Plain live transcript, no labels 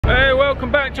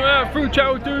welcome back to our Food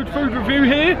Travel Dude food review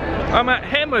here. I'm at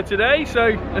Hema today, so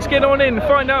let's get on in and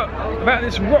find out about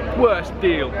this Rookworst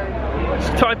deal. It's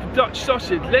a type of Dutch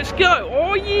sausage. Let's go!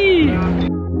 Oh yeah!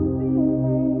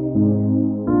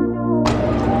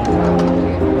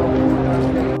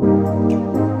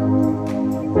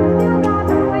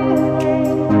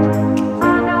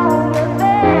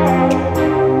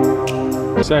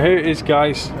 So here it is,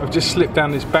 guys. I've just slipped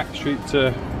down this back street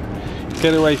to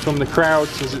get away from the crowd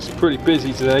because it's pretty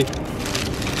busy today.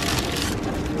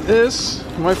 This,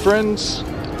 my friends,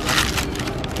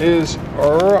 is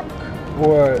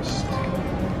Rookworst,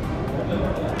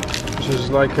 which is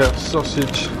like a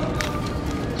sausage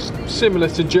similar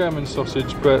to German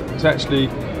sausage, but it's actually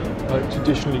like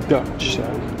traditionally Dutch. So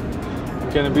I'm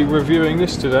going to be reviewing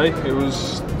this today. It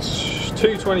was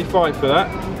 $2.25 for that.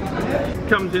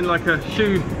 Comes in like a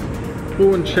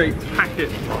shoehorn shaped packet.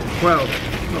 Well,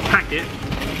 not packet.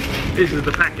 This is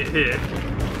the packet here.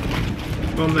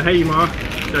 From the Hema.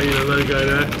 Show you the logo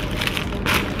there.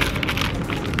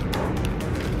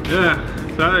 Yeah.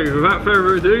 So without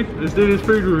further ado, let's do this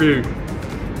food review.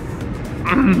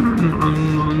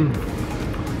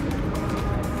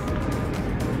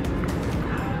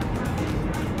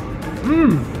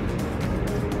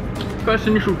 First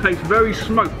initial taste, very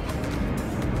smoked.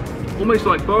 Almost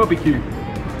like barbecue.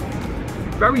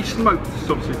 Very smoked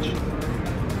sausage.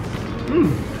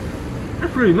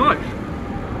 That's really nice.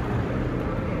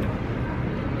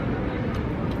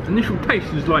 Initial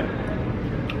taste is like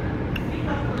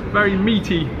very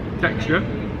meaty texture.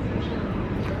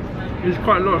 There's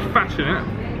quite a lot of fat in it.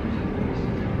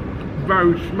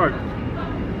 Very smoked.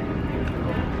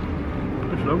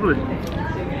 That's lovely.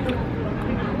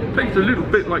 Tastes a little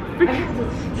bit like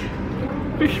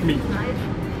fish meat.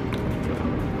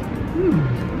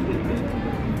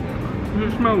 What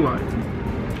does it smell like?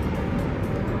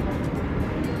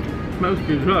 It smells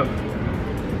good as well.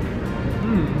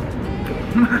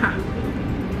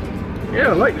 Yeah,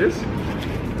 I like this.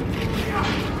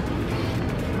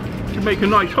 You can make a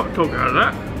nice hot dog out of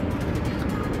that.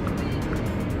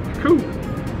 Cool.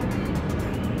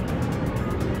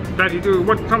 Daddy do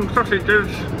want some sausages.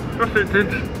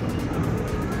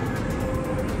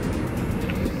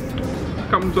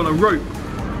 Comes on a rope.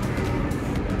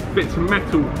 Bits of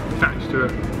metal attached to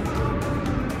it.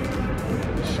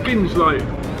 Skin's like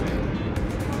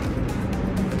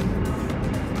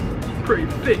pretty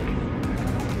thick.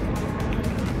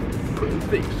 Pretty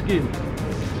thick skin.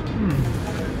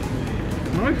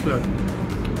 Nice though.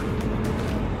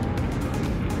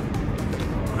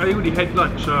 I already had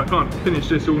lunch, so I can't finish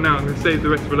this all now. I'm going to save the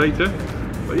rest for later.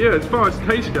 But yeah, as far as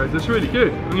taste goes, it's really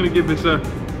good. I'm going to give this a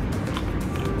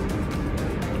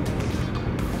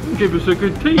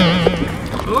good tea.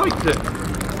 I liked it.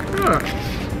 Yeah.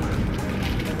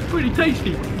 Pretty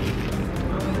tasty.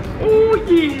 Oh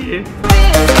yeah.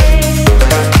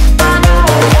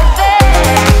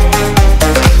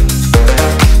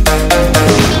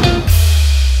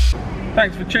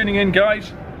 Thanks for tuning in,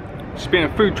 guys. It's been a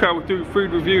Food Travel Dude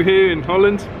food review here in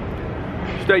Holland.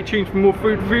 Stay tuned for more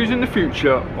food reviews in the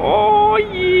future. Oh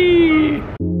yeah.